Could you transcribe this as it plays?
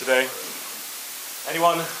Today.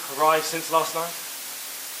 Anyone arrived since last night?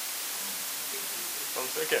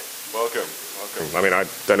 Okay. Welcome. I mean, I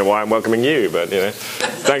don't know why I'm welcoming you, but,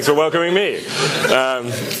 thanks for welcoming me.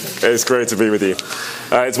 It's great to be with you.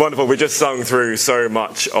 It's wonderful. We just sung through so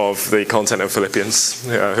much of the content of Philippians.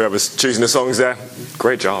 Whoever's choosing the songs there,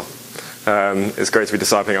 great job. It's great to be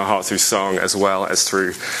discipling our hearts through song as well as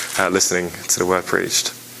through listening to the word preached.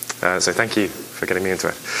 So thank you for getting me into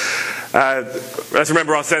it. Let's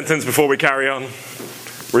remember our sentence before we carry on.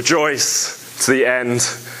 Rejoice to the end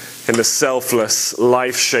in the selfless,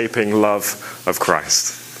 life-shaping love of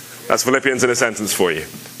Christ. That's Philippians in a sentence for you.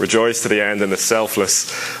 Rejoice to the end in the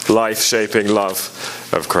selfless, life-shaping love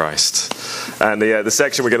of Christ. And the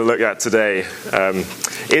section we're going to look at today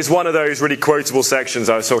is one of those really quotable sections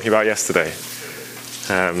I was talking about yesterday.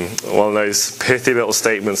 One of those pithy little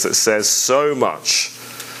statements that says so much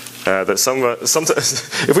that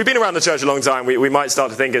sometimes, if we've been around the church a long time, we might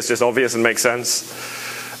start to think it's just obvious and makes sense,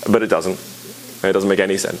 but it doesn't. It doesn't make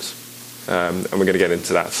any sense. And we're going to get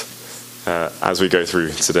into that as we go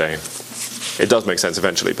through today. It does make sense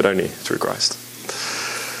eventually, but only through Christ.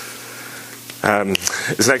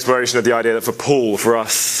 It's an exploration of the idea that for Paul, for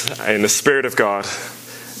us, in the Spirit of God,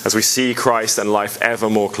 as we see Christ and life ever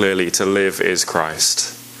more clearly, to live is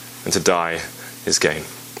Christ, and to die is gain.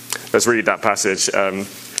 Let's read that passage.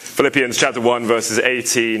 Philippians chapter 1, verses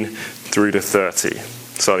 18 through to 30,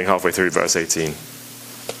 starting halfway through verse 18.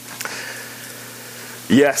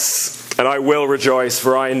 Yes, and I will rejoice,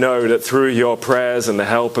 for I know that through your prayers and the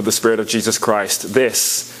help of the Spirit of Jesus Christ,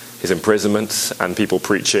 his imprisonment and people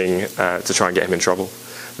preaching to try and get him in trouble,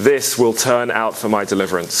 this will turn out for my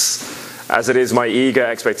deliverance, as it is my eager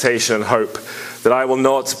expectation and hope that I will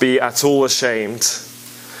not be at all ashamed,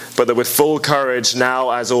 but that with full courage,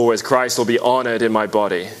 now as always, Christ will be honored in my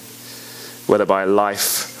body, whether by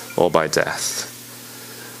life or by death.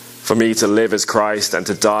 For me to live is Christ, and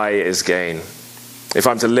to die is gain. If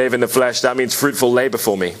I'm to live in the flesh, that means fruitful labor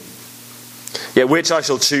for me. Yet which I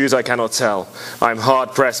shall choose, I cannot tell. I am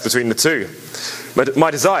hard pressed between the two. But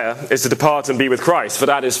my desire is to depart and be with Christ, for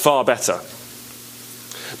that is far better.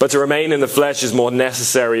 But to remain in the flesh is more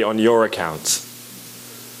necessary on your account.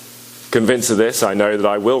 Convinced of this, I know that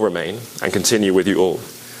I will remain and continue with you all,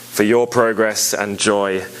 for your progress and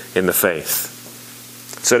joy in the faith,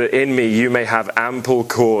 so that in me you may have ample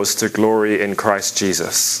cause to glory in Christ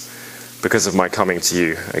Jesus, because of my coming to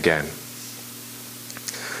you again.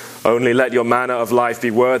 Only let your manner of life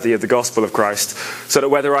be worthy of the gospel of Christ, so that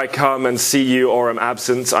whether I come and see you or am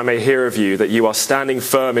absent, I may hear of you that you are standing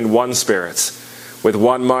firm in one spirit, with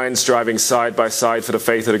one mind striving side by side for the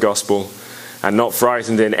faith of the gospel, and not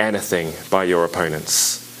frightened in anything by your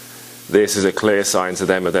opponents. This is a clear sign to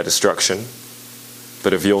them of their destruction,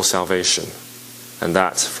 but of your salvation, and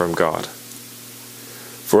that from God.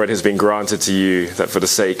 For it has been granted to you that for the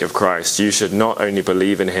sake of Christ you should not only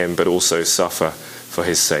believe in him, but also suffer for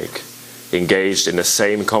his sake, engaged in the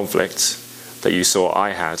same conflict that you saw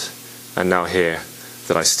I had, and now hear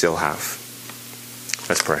that I still have.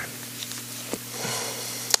 Let's pray.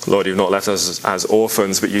 Lord, you've not left us as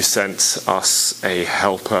orphans, but you sent us a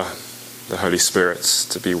helper, the Holy Spirit,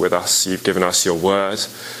 to be with us. You've given us your word,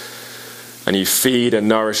 and you feed and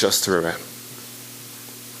nourish us through it.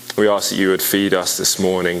 We ask that you would feed us this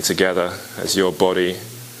morning together as your body,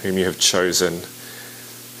 whom you have chosen,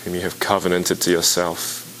 whom you have covenanted to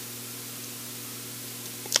yourself.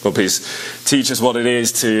 Lord, please teach us what it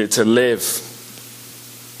is to live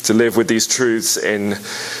with these truths in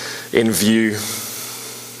view,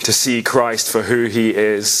 to see Christ for who he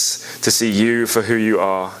is, to see you for who you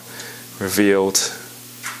are revealed.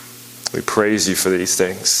 We praise you for these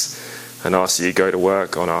things and ask that you go to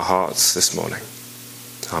work on our hearts this morning.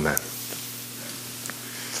 Amen.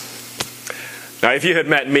 Now, if you had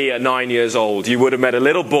met me at 9 years old, you would have met a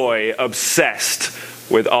little boy obsessed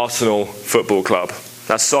with Arsenal Football Club.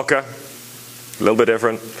 That's soccer, a little bit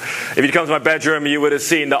different. If you'd come to my bedroom, you would have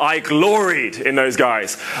seen that I gloried in those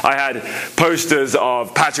guys. I had posters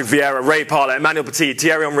of Patrick Vieira, Ray Parlour, Emmanuel Petit,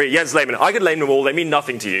 Thierry Henry, Jens Lehmann. I could name them all. They mean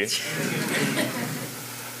nothing to you.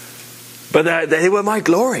 But they were my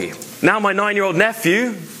glory. Now my 9-year-old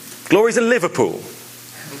nephew glories in Liverpool.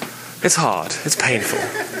 It's hard. It's painful.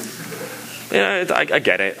 I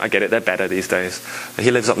get it. They're better these days. He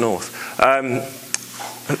lives up north.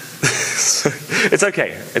 It's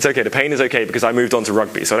okay. The pain is okay because I moved on to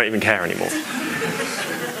rugby, so I don't even care anymore.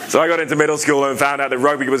 So I got into middle school and found out that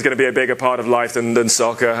rugby was going to be a bigger part of life than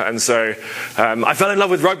soccer. And so I fell in love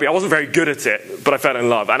with rugby. I wasn't very good at it, but I fell in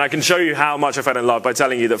love. And I can show you how much I fell in love by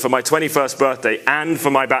telling you that for my 21st birthday and for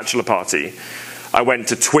my bachelor party, I went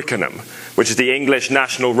to Twickenham, which is the English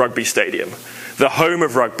National Rugby Stadium. the home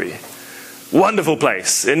of rugby. Wonderful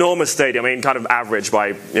place, enormous stadium. I mean, kind of average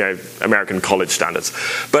by American college standards,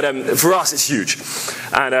 but for us it's huge.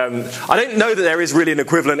 And I don't know that there is really an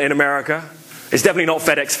equivalent in America. It's definitely not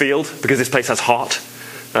FedEx Field because this place has heart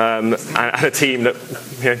and a team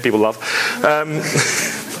that people love.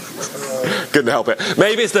 Couldn't help it.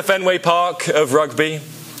 Maybe it's the Fenway Park of rugby.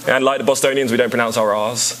 And like the Bostonians, we don't pronounce our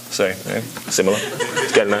R's, so similar.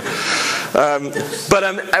 It's getting there.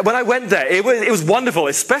 But when I went there, it was wonderful,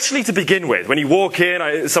 especially to begin with. When you walk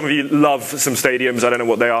in, some of you love some stadiums, I don't know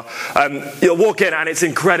what they are. You'll walk in and it's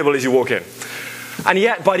incredible as you walk in. And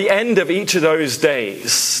yet, by the end of each of those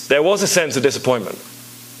days, there was a sense of disappointment.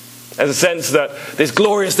 There's a sense that this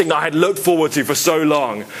glorious thing that I had looked forward to for so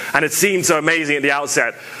long and had seemed so amazing at the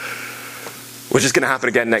outset was just going to happen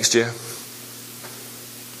again next year.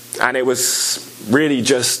 And it was really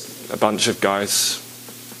just a bunch of guys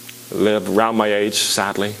around my age,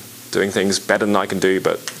 sadly, doing things better than I can do,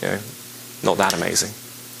 but not that amazing.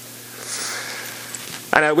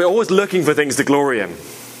 And we're always looking for things to glory in.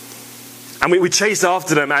 And we chase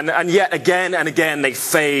after them, and yet again and again they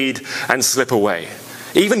fade and slip away.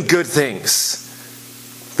 Even good things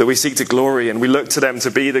that we seek to glory in, we look to them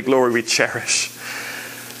to be the glory we cherish.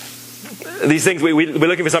 These things, we're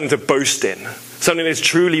looking for something to boast in, something that's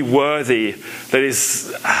truly worthy,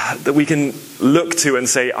 that we can look to and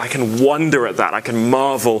say, I can wonder at that, I can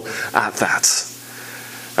marvel at that.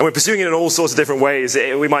 And we're pursuing it in all sorts of different ways.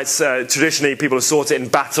 We might traditionally, people have sought it in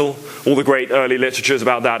battle. All the great early literature is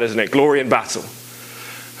about that, isn't it? Glory in battle.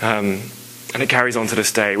 And it carries on to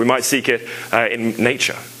this day. We might seek it in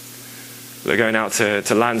nature. We're going out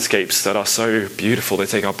to landscapes that are so beautiful, they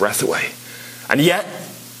take our breath away. And yet,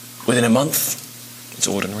 within a month, it's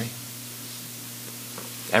ordinary.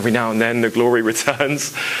 Every now and then the glory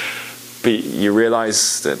returns, but you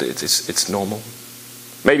realize that it's normal.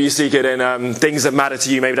 Maybe you seek it in things that matter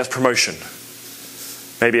to you. Maybe that's promotion.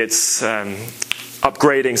 Maybe it's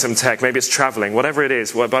upgrading some tech. Maybe it's traveling. Whatever it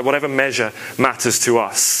is, by whatever measure matters to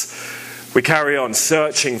us, we carry on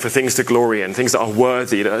searching for things to glory in, things that are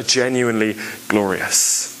worthy, that are genuinely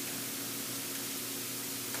glorious.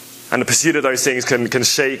 And the pursuit of those things can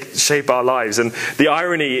shape our lives. And the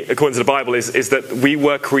irony, according to the Bible, is that we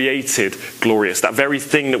were created glorious. That very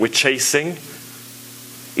thing that we're chasing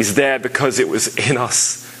is there because it was in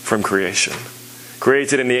us from creation.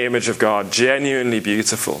 Created in the image of God, genuinely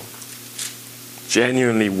beautiful,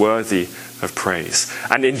 genuinely worthy of praise.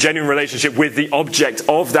 And in genuine relationship with the object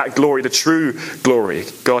of that glory, the true glory,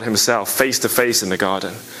 God himself, face to face in the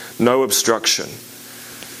garden. No obstruction,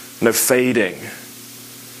 no fading.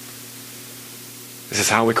 This is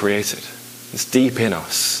how we're created. It's deep in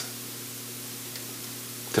us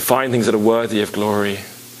to find things that are worthy of glory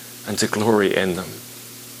and to glory in them.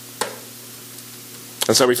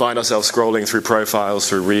 And so we find ourselves scrolling through profiles,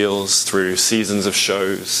 through reels, through seasons of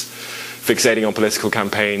shows, fixating on political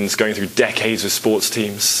campaigns, going through decades of sports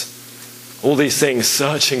teams. All these things,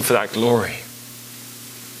 searching for that glory.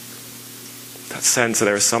 That sense that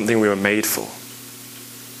there is something we were made for.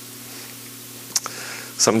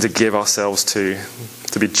 Something to give ourselves to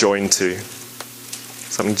be joined to.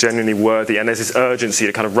 Something genuinely worthy. And there's this urgency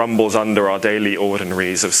that kind of rumbles under our daily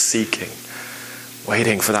ordinaries of seeking,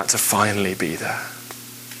 waiting for that to finally be there.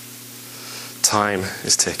 Time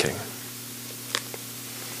is ticking.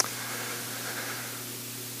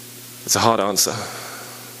 It's a hard answer.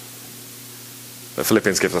 But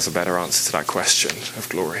Philippians gives us a better answer to that question of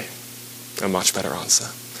glory. A much better answer.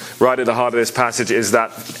 Right at the heart of this passage is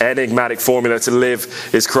that enigmatic formula: to live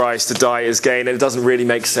is Christ, to die is gain. And it doesn't really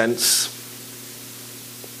make sense,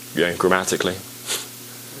 grammatically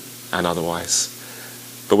and otherwise.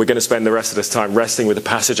 But we're going to spend the rest of this time wrestling with the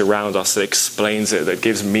passage around us that explains it, that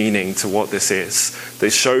gives meaning to what this is.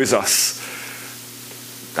 That shows us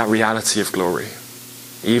that reality of glory,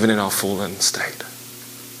 even in our fallen state,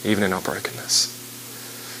 even in our brokenness.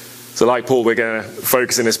 So like Paul, we're going to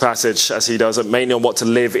focus in this passage, as he does, mainly on what to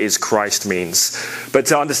live is Christ means. But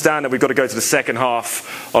to understand that, we've got to go to the second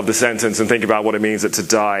half of the sentence and think about what it means that to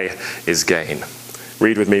die is gain.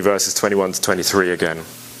 Read with me verses 21 to 23 again.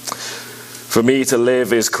 For me to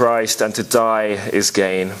live is Christ, and to die is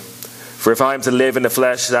gain. For if I am to live in the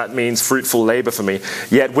flesh, that means fruitful labor for me.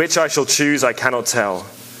 Yet which I shall choose, I cannot tell.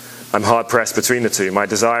 I'm hard pressed between the two. My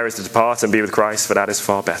desire is to depart and be with Christ, for that is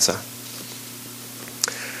far better.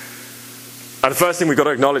 And the first thing we've got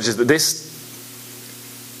to acknowledge is that this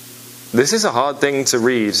is a hard thing to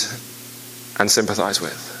read and sympathize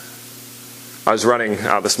with. I was running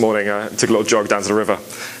out this morning, took a little jog down to the river,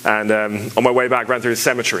 and on my way back ran through a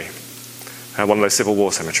cemetery, one of those Civil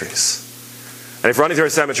War cemeteries. And if running through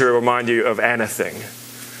a cemetery will remind you of anything,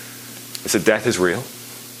 So death is real.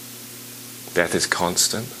 Death is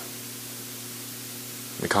constant.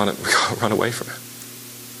 We can't run away from it.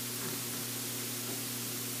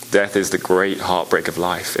 Death is the great heartbreak of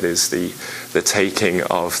life. It is the taking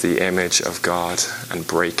of the image of God and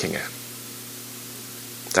breaking it.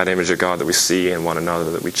 That image of God that we see in one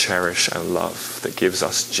another, that we cherish and love, that gives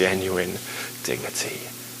us genuine dignity,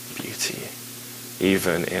 beauty,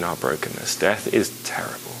 even in our brokenness. Death is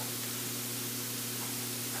terrible.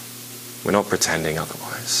 We're not pretending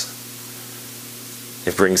otherwise.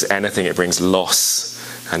 It brings anything, it brings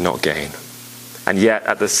loss and not gain. And yet,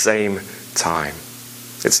 at the same time,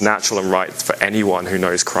 it's natural and right for anyone who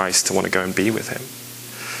knows Christ to want to go and be with him.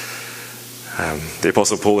 The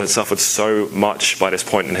Apostle Paul has suffered so much by this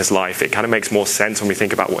point in his life. It kind of makes more sense when we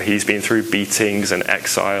think about what he's been through, beatings and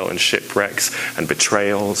exile and shipwrecks and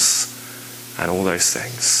betrayals and all those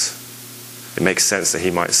things. It makes sense that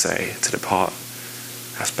he might say, to depart,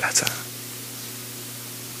 that's better.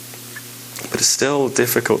 But it's still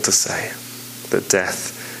difficult to say that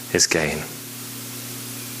death is gain,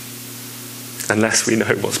 unless we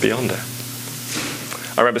know what's beyond it.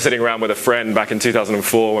 I remember sitting around with a friend back in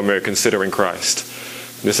 2004 when we were considering Christ.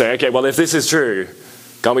 And just saying, okay, well, if this is true,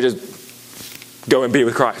 can't we just go and be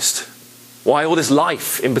with Christ? Why all this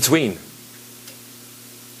life in between?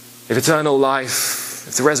 If eternal life,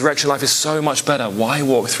 if the resurrection life is so much better, why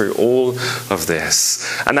walk through all of this?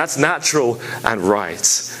 And that's natural and right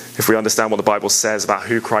if we understand what the Bible says about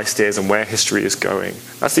who Christ is and where history is going.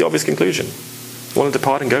 That's the obvious conclusion. We want to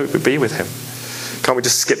depart and go be with him. Can't we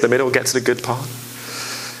just skip the middle and get to the good part?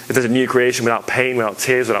 If there's a new creation without pain, without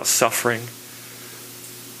tears, without suffering,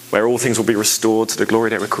 where all things will be restored to the glory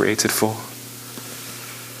they were created for.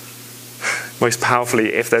 Most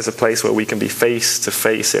powerfully, if there's a place where we can be face to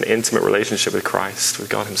face in intimate relationship with Christ, with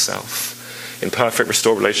God himself, in perfect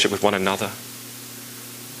restored relationship with one another,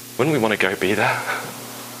 wouldn't we want to go be there?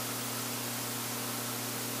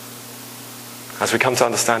 As we come to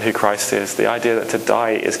understand who Christ is, the idea that to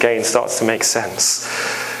die is gain starts to make sense.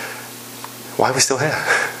 Why are we still here?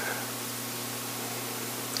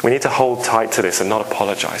 We need to hold tight to this and not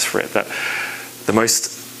apologize for it. That the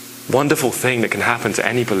most wonderful thing that can happen to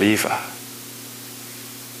any believer,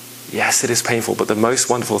 yes, it is painful, but the most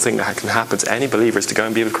wonderful thing that can happen to any believer is to go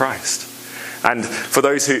and be with Christ. And for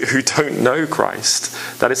those who don't know Christ,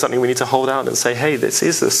 that is something we need to hold out and say, hey, this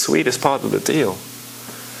is the sweetest part of the deal.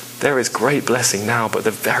 There is great blessing now, but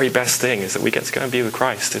the very best thing is that we get to go and be with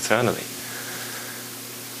Christ eternally.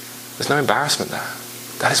 There's no embarrassment there.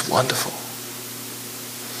 That is wonderful.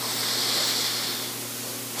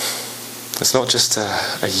 It's not just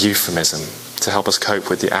a euphemism to help us cope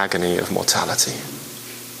with the agony of mortality.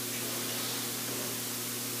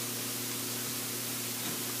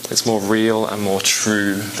 It's more real and more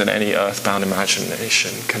true than any earthbound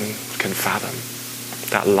imagination can fathom.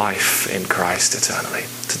 That life in Christ eternally.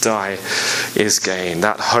 To die is gain.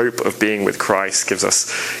 That hope of being with Christ gives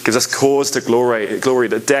us cause to glory.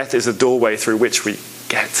 That death is the doorway through which we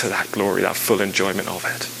get to that glory, that full enjoyment of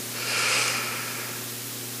it.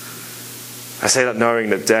 I say that knowing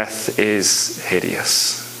that death is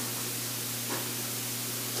hideous.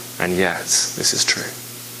 And yet, this is true.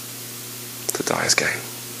 To die is gain.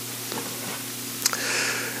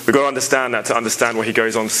 We've got to understand that to understand what he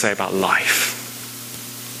goes on to say about life.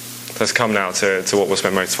 Let's come now to what we'll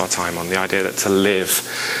spend most of our time on, the idea that to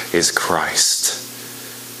live is Christ.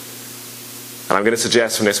 And I'm going to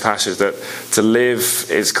suggest from this passage that to live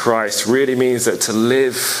is Christ really means that to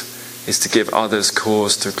live is to give others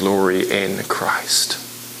cause to glory in Christ.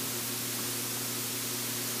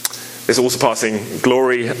 This all surpassing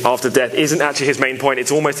glory after death isn't actually his main point.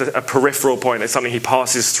 It's almost a peripheral point. It's something he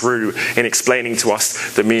passes through in explaining to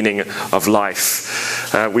us the meaning of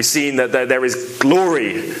life. We've seen that there is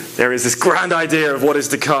glory. There is this grand idea of what is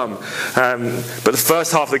to come. But the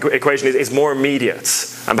first half of the equation is more immediate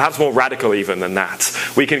and perhaps more radical even than that.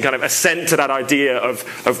 We can kind of assent to that idea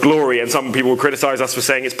of glory, and some people will criticize us for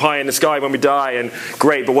saying it's pie in the sky when we die, and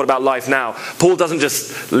great, but what about life now? Paul doesn't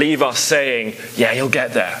just leave us saying, yeah, you'll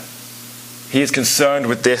get there. He is concerned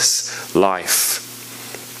with this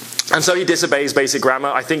life. And so he disobeys basic grammar,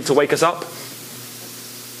 I think, to wake us up.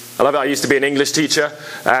 I love it. I used to be an English teacher,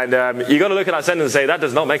 and you got to look at that sentence and say, that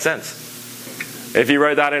does not make sense. If you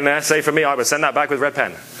wrote that in an essay for me, I would send that back with red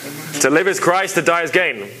pen. To live is Christ, to die is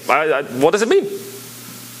gain. What does it mean?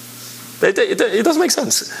 It doesn't make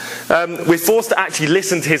sense. We're forced to actually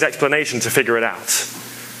listen to his explanation to figure it out.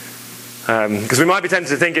 Because we might be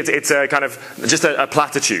tempted to think it's a kind of just a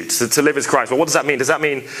platitude, to live as Christ. Well, what does that mean? Does that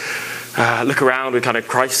mean look around with kind of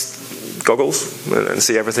Christ goggles and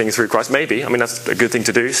see everything through Christ? Maybe. I mean, that's a good thing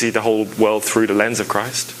to do, see the whole world through the lens of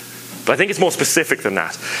Christ. But I think it's more specific than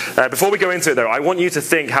that. Before we go into it, though, I want you to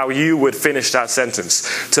think how you would finish that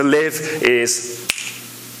sentence. To live is...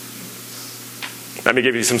 Let me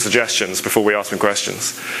give you some suggestions before we ask some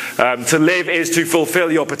questions. To live is to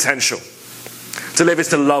fulfill your potential. To live is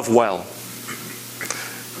to love well.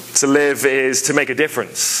 To live is to make a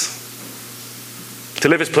difference. To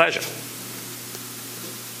live is pleasure.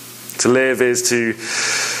 To live is to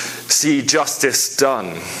see justice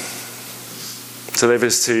done. To live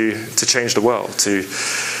is to change the world, to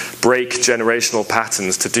break generational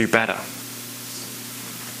patterns, to do better.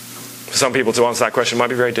 For some people, to answer that question might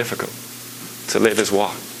be very difficult. To live is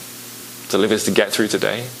what? To live is to get through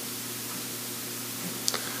today.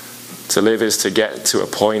 To live is to get to a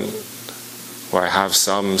point where I have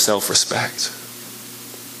some self-respect.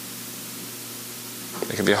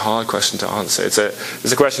 It can be a hard question to answer. It's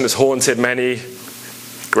a question that's haunted many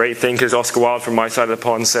great thinkers. Oscar Wilde from my side of the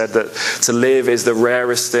pond said that to live is the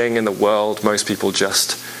rarest thing in the world. Most people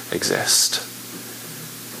just exist.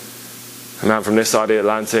 A man from this side of the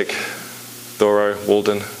Atlantic, Thoreau,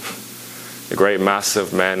 Walden, the great mass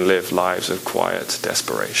of men live lives of quiet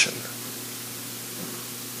desperation.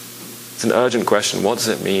 It's an urgent question. What does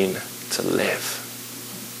it mean to live?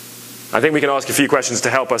 I think we can ask a few questions to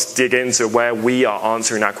help us dig into where we are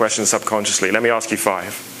answering that question subconsciously. Let me ask you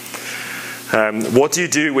 5. What do you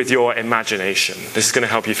do with your imagination? This is going to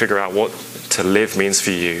help you figure out what to live means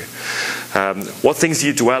for you. What things do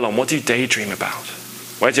you dwell on? What do you daydream about?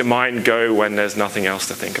 Where does your mind go when there's nothing else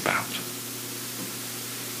to think about?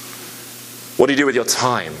 What do you do with your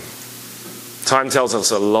time? Time tells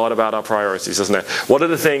us a lot about our priorities, doesn't it? What are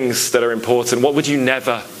the things that are important? What would you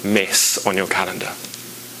never miss on your calendar?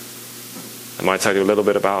 I might tell you a little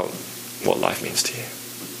bit about what life means to you.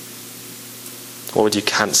 What would you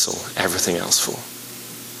cancel everything else for?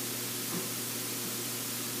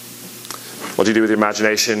 What do you do with your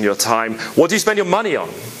imagination, your time? What do you spend your money on?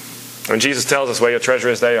 When Jesus tells us where your treasure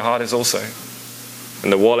is, there your heart is also.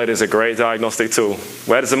 And the wallet is a great diagnostic tool.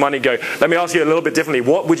 Where does the money go? Let me ask you a little bit differently.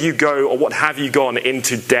 What would you go, or what have you gone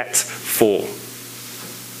into debt for?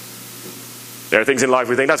 There are things in life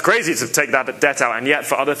we think that's crazy to take that debt out, and yet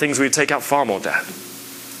for other things we take out far more debt.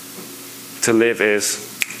 To live is...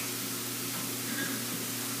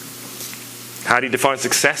 How do you define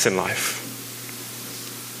success in life?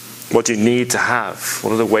 What do you need to have?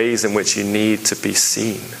 What are the ways in which you need to be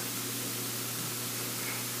seen?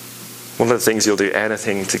 What are the things you'll do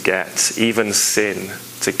anything to get, even sin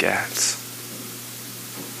to get?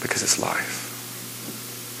 Because it's life.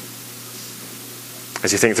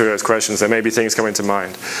 As you think through those questions, there may be things coming to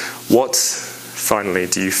mind. What, finally,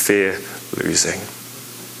 do you fear losing?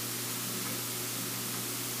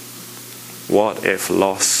 What if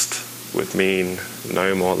lost would mean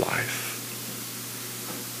no more life?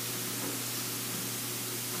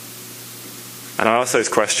 And I ask those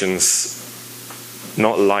questions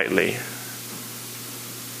not lightly,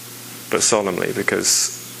 but solemnly,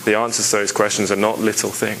 because the answers to those questions are not little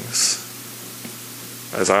things.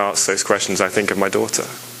 As I ask those questions, I think of my daughter.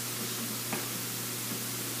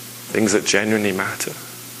 Things that genuinely matter.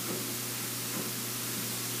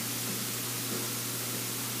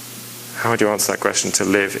 How would you answer that question? To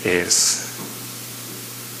live is...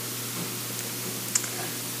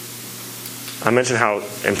 I mentioned how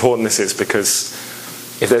important this is because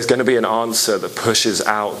if there's going to be an answer that pushes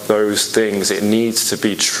out those things, it needs to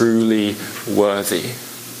be truly worthy.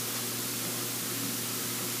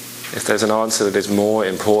 If there's an answer that is more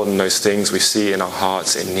important than those things we see in our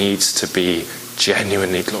hearts, it needs to be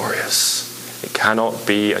genuinely glorious. It cannot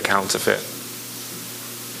be a counterfeit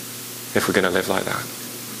if we're going to live like that.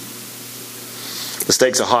 The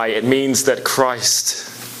stakes are high. It means that Christ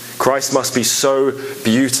must be so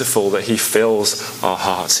beautiful that he fills our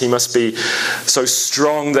hearts. He must be so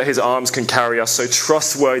strong that his arms can carry us, so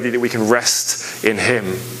trustworthy that we can rest in him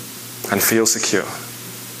and feel secure.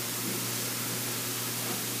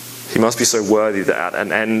 He must be so worthy that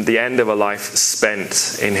at the end of a life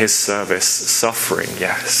spent in his service, suffering,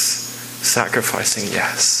 yes, sacrificing,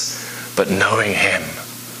 yes, but knowing him,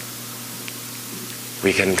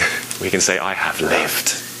 we can say, I have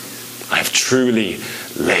lived. I have truly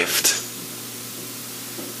lived.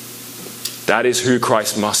 That is who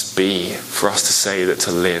Christ must be for us to say that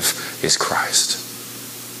to live is Christ.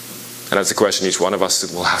 And that's the question each one of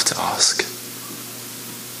us will have to ask.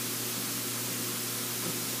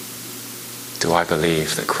 Do I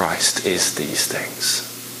believe that Christ is these things?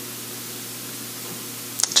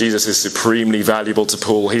 Jesus is supremely valuable to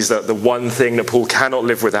Paul. He's the one thing that Paul cannot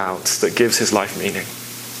live without, that gives his life meaning.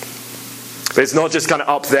 But it's not just kind of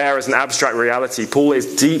up there as an abstract reality. Paul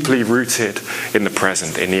is deeply rooted in the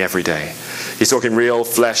present, in the everyday. He's talking real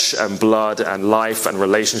flesh and blood and life and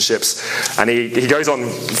relationships. And he goes on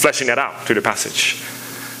fleshing that out through the passage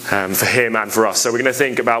for him and for us. So we're going to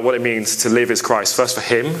think about what it means to live as Christ, first for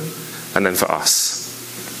him and then for us.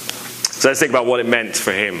 So let's think about what it meant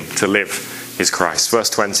for him to live as Christ. Verse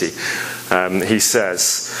 20, he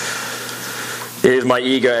says, "It is my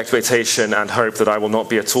eager expectation and hope that I will not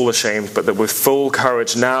be at all ashamed, but that with full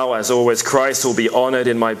courage now, as always, Christ will be honored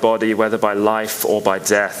in my body, whether by life or by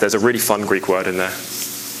death." There's a really fun Greek word in there.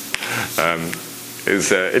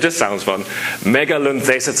 It just sounds fun.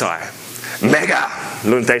 Megalunthesetai.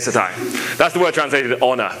 Megalunthesetai. That's the word translated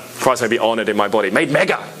honor. Christ may be honored in my body. Made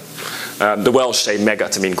mega. The Welsh say mega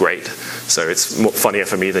to mean great, so it's more funnier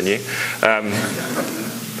for me than you.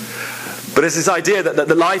 But it's this idea that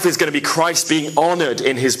the life is going to be Christ being honored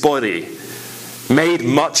in his body, made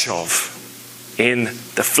much of in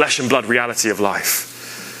the flesh and blood reality of life.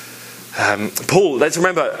 Paul, let's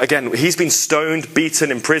remember, again, he's been stoned,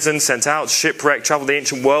 beaten, imprisoned, sent out, shipwrecked, traveled the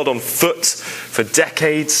ancient world on foot for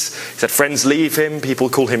decades. He's had friends leave him, people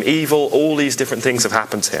call him evil, all these different things have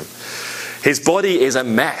happened to him. His body is a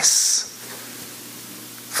mess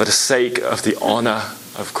for the sake of the honor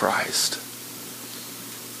of Christ.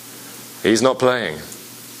 He's not playing,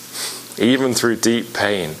 even through deep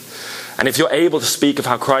pain. And if you're able to speak of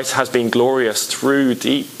how Christ has been glorious through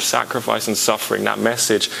deep sacrifice and suffering, that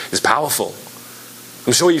message is powerful.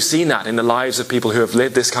 I'm sure you've seen that in the lives of people who have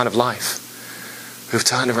lived this kind of life, who have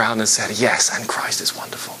turned around and said, yes, and Christ is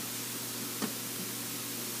wonderful.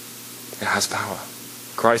 It has power.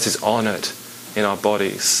 Christ is honored in our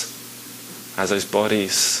bodies as those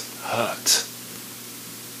bodies hurt.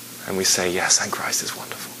 And we say, yes, and Christ is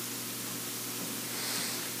wonderful.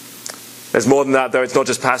 There's more than that, though. It's not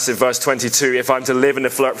just passive. Verse 22, if I'm to live in the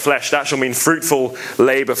flesh, that shall mean fruitful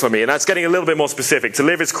labor for me. And that's getting a little bit more specific. To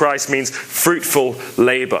live as Christ means fruitful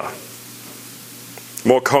labor.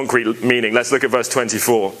 More concrete meaning. Let's look at verse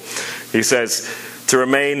 24. He says, to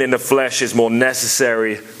remain in the flesh is more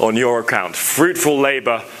necessary on your account. Fruitful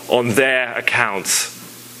labor on their account.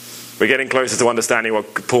 We're getting closer to understanding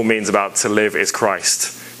what Paul means about to live is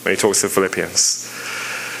Christ when he talks to the Philippians.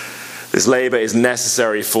 This labor is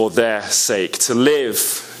necessary for their sake. To live,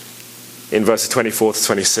 in verses 24 to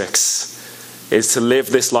 26, is to live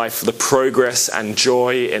this life for the progress and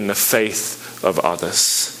joy in the faith of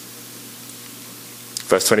others.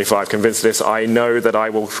 Verse 25, convinced of this, I know that I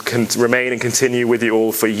will remain and continue with you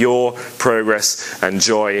all for your progress and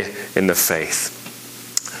joy in the faith.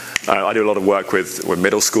 I do a lot of work with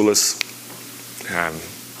middle schoolers.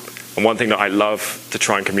 And one thing that I love to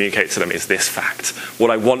try and communicate to them is this fact. What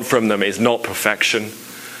I want from them is not perfection.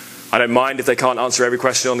 I don't mind if they can't answer every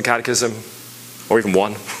question on the catechism, or even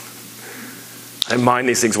one. I don't mind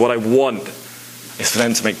these things. What I want is for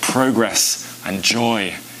them to make progress and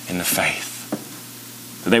joy in the faith.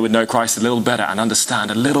 That they would know Christ a little better and understand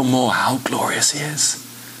a little more how glorious he is.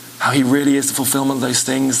 How he really is the fulfillment of those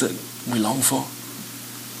things that we long for.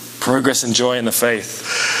 Progress and joy in the faith.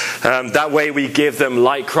 That way we give them,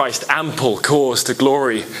 like Christ, ample cause to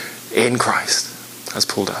glory in Christ, as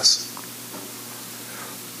Paul does.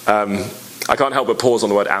 I can't help but pause on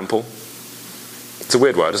the word ample. It's a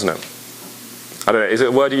weird word, isn't it? I don't know, is it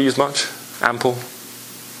a word you use much? Ample?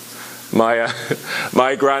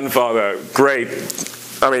 My grandfather,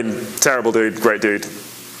 terrible dude, great dude.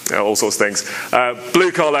 All sorts of things.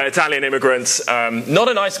 Blue-collar Italian immigrant. Not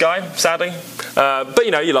a nice guy, sadly. But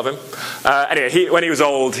you love him. Anyway, when he was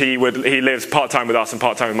old, he lived part-time with us and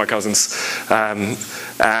part-time with my cousins.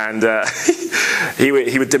 He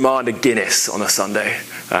would demand a Guinness on a Sunday.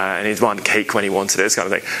 And he'd demand cake when he wanted it, this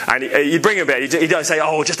kind of thing. And you'd bring him a bit. He'd say,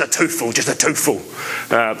 oh, just a toothful. A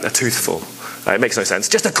toothful. It makes no sense.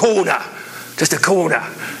 Just a corner. Just a corner.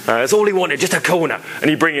 That's all he wanted, just a corner.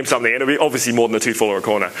 And you bring him something, and it would be obviously more than a toothful or a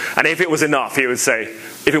corner. And if it was enough, he would say,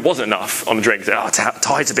 if it wasn't enough on the drink, he'd say,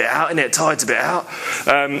 tide's a bit out, isn't it? Tide's a bit out.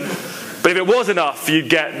 But if it was enough, you'd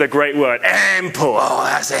get the great word, ample. Oh,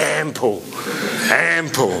 that's ample.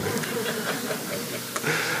 Ample.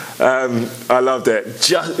 I loved it.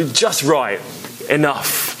 Just right.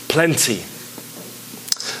 Enough. Plenty.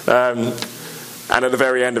 And at the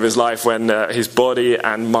very end of his life, when his body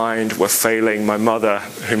and mind were failing, my mother,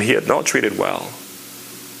 whom he had not treated well,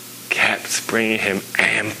 kept bringing him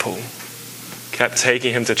ample, kept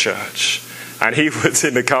taking him to church. And he was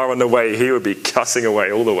in the car on the way, he would be cussing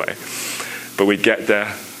away all the way. But we'd get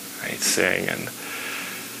there, he'd sing, and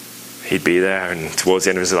he'd be there. And towards the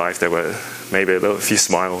end of his life, there were maybe a few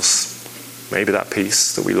smiles, maybe that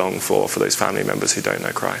peace that we long for those family members who don't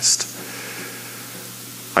know Christ.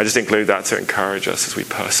 I just include that to encourage us as we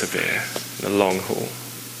persevere in the long haul,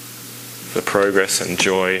 the progress and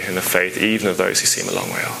joy in the faith, even of those who seem a long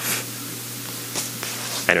way off.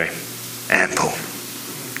 Anyway, ample.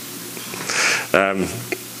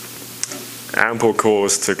 Ample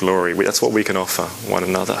cause to glory. That's what we can offer one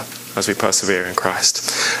another as we persevere in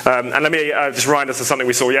Christ. And let me just remind us of something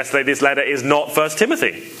we saw yesterday. This letter is not 1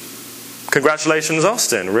 Timothy. Congratulations,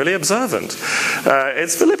 Austin. Really observant.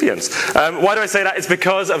 It's Philippians. Why do I say that? It's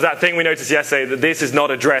because of that thing we noticed yesterday, that this is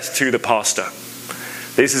not addressed to the pastor.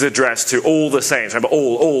 This is addressed to all the saints. Remember,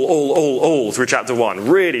 all through chapter 1.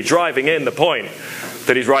 Really driving in the point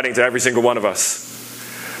that he's writing to every single one of us.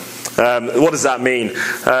 What does that mean?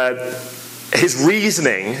 His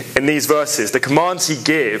reasoning in these verses, the commands he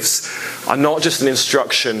gives, are not just an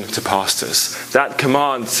instruction to pastors. That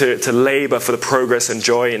command to labor for the progress and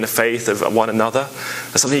joy in the faith of one another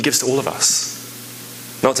is something he gives to all of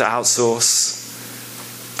us. Not to outsource,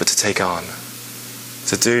 but to take on.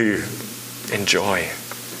 To do, enjoy.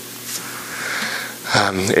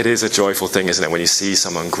 It is a joyful thing, isn't it, when you see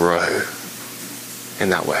someone grow in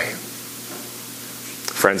that way.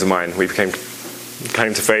 Friends of mine, we came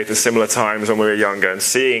to faith at similar times when we were younger, and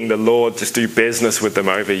seeing the Lord just do business with them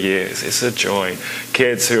over years, it's a joy.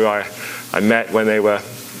 Kids who I met when they were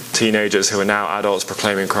teenagers who are now adults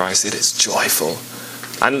proclaiming Christ, it is joyful.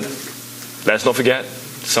 And let's not forget,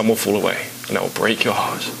 some will fall away, and that will break your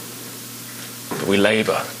heart. But we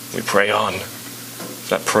labor, we pray on,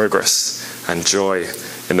 that progress and joy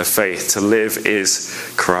in the faith. To live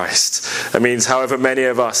is Christ. It means however many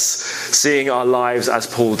of us seeing our lives as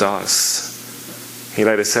Paul does. He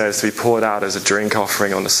later says to be poured out as a drink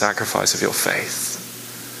offering on the sacrifice of your faith.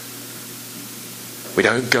 We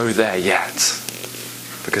don't go there yet,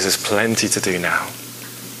 because there's plenty to do now.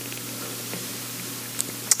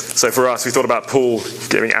 So for us, we thought about Paul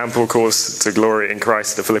giving ample cause to glory in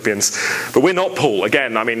Christ to the Philippians. But we're not Paul.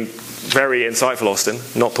 Again, very insightful, Austin.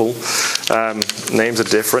 Not Paul. Names are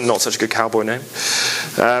different. Not such a good cowboy name.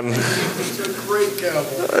 It's a great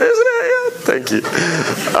cowboy. Isn't it? Yeah. Thank you.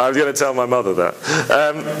 I was going to tell my mother that.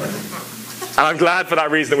 And I'm glad for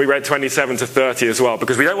that reason that we read 27 to 30 as well,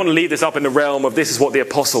 because we don't want to leave this up in the realm of this is what the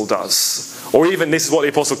apostle does, or even this is what the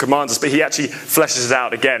apostle commands us, but he actually fleshes it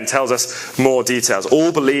out again, tells us more details.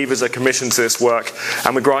 All believers are commissioned to this work,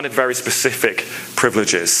 and we're granted very specific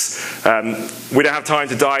privileges. We don't have time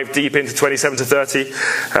to dive deep into 27 to 30,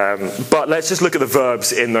 but let's just look at the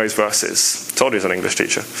verbs in those verses. Told you he's an English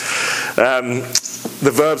teacher.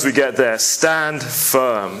 The verbs we get there: stand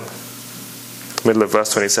firm. Middle of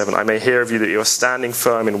verse 27, I may hear of you that you are standing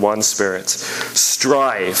firm in one spirit.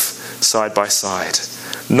 Strive side by side,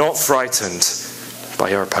 not frightened by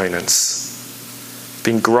your opponents.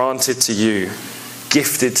 Being granted to you,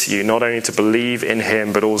 gifted to you, not only to believe in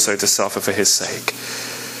him, but also to suffer for his sake.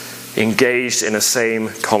 Engaged in the same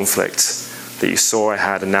conflict that you saw I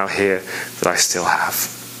had and now hear that I still have.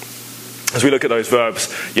 As we look at those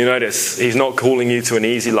verbs, you notice he's not calling you to an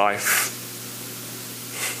easy life.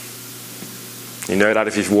 You know that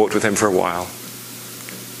if you've walked with him for a while.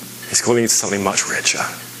 He's calling you to something much richer.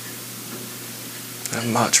 A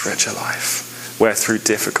much richer life. Where through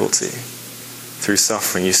difficulty, through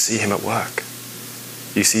suffering, you see him at work.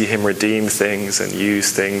 You see him redeem things and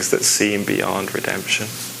use things that seem beyond redemption.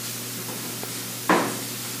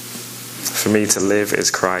 For me to live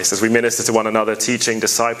is Christ. As we minister to one another, teaching,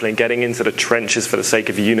 discipling, getting into the trenches for the sake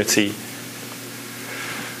of unity,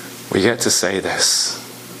 we get to say this.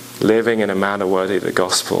 Living in a manner worthy of the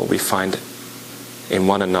gospel, we find in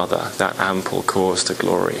one another that ample cause to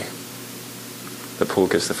glory that Paul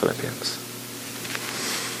gives the Philippians.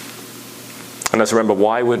 And let's remember,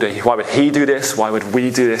 why would he do this? Why would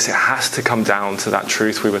we do this? It has to come down to that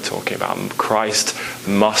truth we were talking about. Christ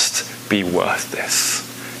must be worth this.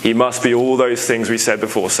 He must be all those things we said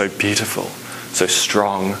before, so beautiful, so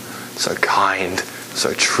strong, so kind,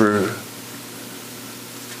 so true,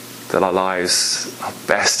 that our lives are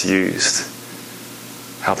best used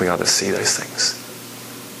helping others see those things.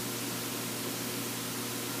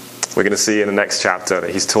 We're going to see in the next chapter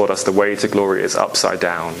that he's taught us the way to glory is upside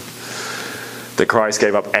down. That Christ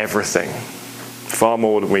gave up everything, far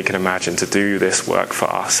more than we can imagine, to do this work for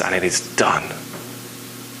us, and it is done.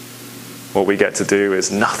 What we get to do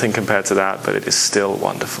is nothing compared to that, but it is still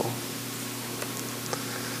wonderful.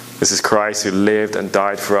 This is Christ who lived and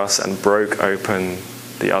died for us and broke open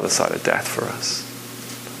the other side of death for us.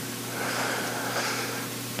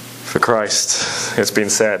 For Christ, it's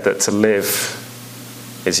been said that to live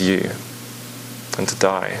is you, and to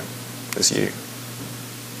die is you.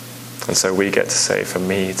 And so we get to say, for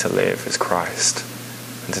me to live is Christ,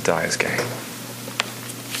 and to die is gain.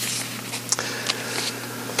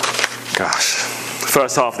 Gosh.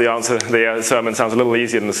 First half of the answer, the sermon sounds a little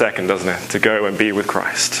easier than the second, doesn't it? To go and be with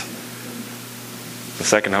Christ. The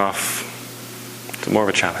second half, it's more of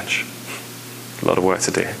a challenge. A lot of work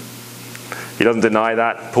to do. He doesn't deny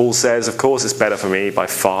that. Paul says, of course it's better for me by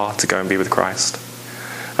far to go and be with Christ.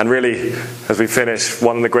 And really, as we finish,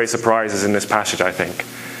 one of the great surprises in this passage, I think,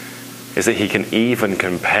 is that he can even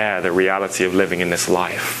compare the reality of living in this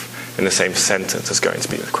life in the same sentence as going to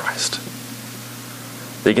be with Christ.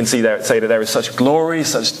 You can say that there is such glory,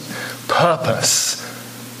 such purpose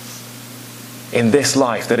in this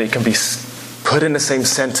life that it can be put in the same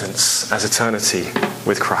sentence as eternity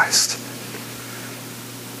with Christ.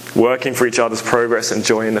 Working for each other's progress and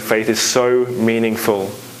joy in the faith is so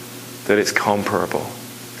meaningful that it's comparable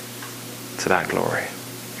to that glory.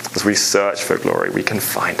 As we search for glory, we can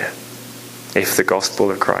find it if the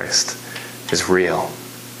gospel of Christ is real.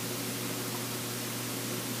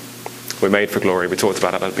 We're made for glory. We talked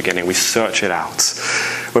about it at the beginning. We search it out.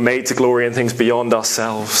 We're made to glory in things beyond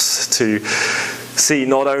ourselves, to see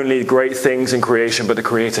not only great things in creation, but the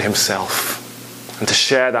Creator himself, and to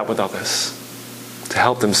share that with others, to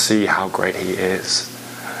help them see how great he is.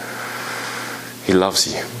 He loves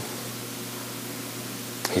you.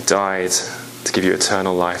 He died to give you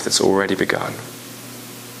eternal life that's already begun.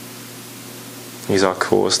 He's our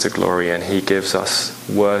cause to glory, and he gives us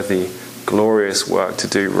worthy, glorious work to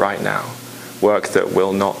do right now. Work that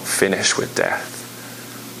will not finish with death,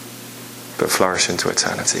 but flourish into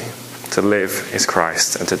eternity. To live is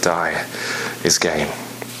Christ, and to die is gain.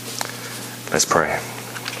 Let's pray.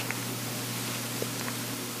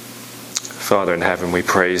 Father in heaven, we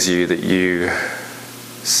praise you that you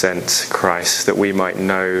sent Christ, that we might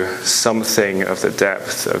know something of the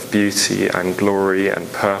depth of beauty and glory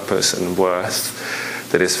and purpose and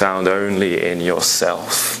worth that is found only in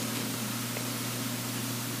yourself.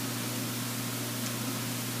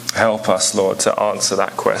 Help us, Lord, to answer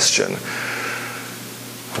that question.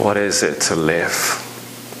 What is it to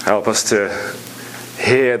live? Help us to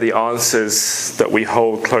hear the answers that we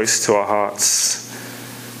hold close to our hearts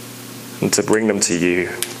and to bring them to you.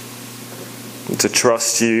 And to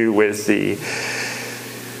trust you with the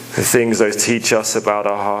things those teach us about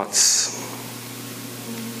our hearts.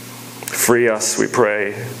 Free us, we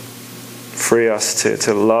pray. Free us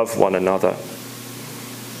to love one another.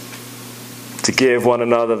 To give one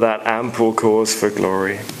another that ample cause for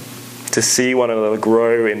glory. To see one another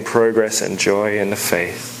grow in progress and joy in the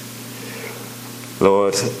faith.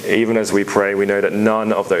 Lord, even as we pray, we know that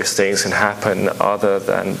none of those things can happen other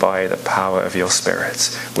than by the power of your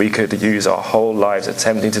Spirit. We could use our whole lives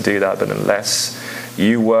attempting to do that, but unless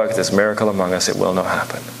you work this miracle among us, it will not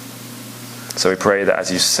happen. So we pray that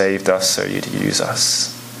as you saved us, so you'd use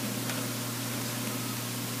us.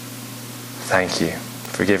 Thank you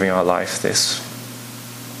for giving our life this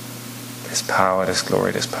power, this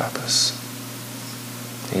glory, this purpose.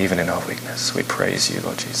 Even in our weakness, we praise you,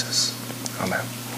 Lord Jesus. Amen.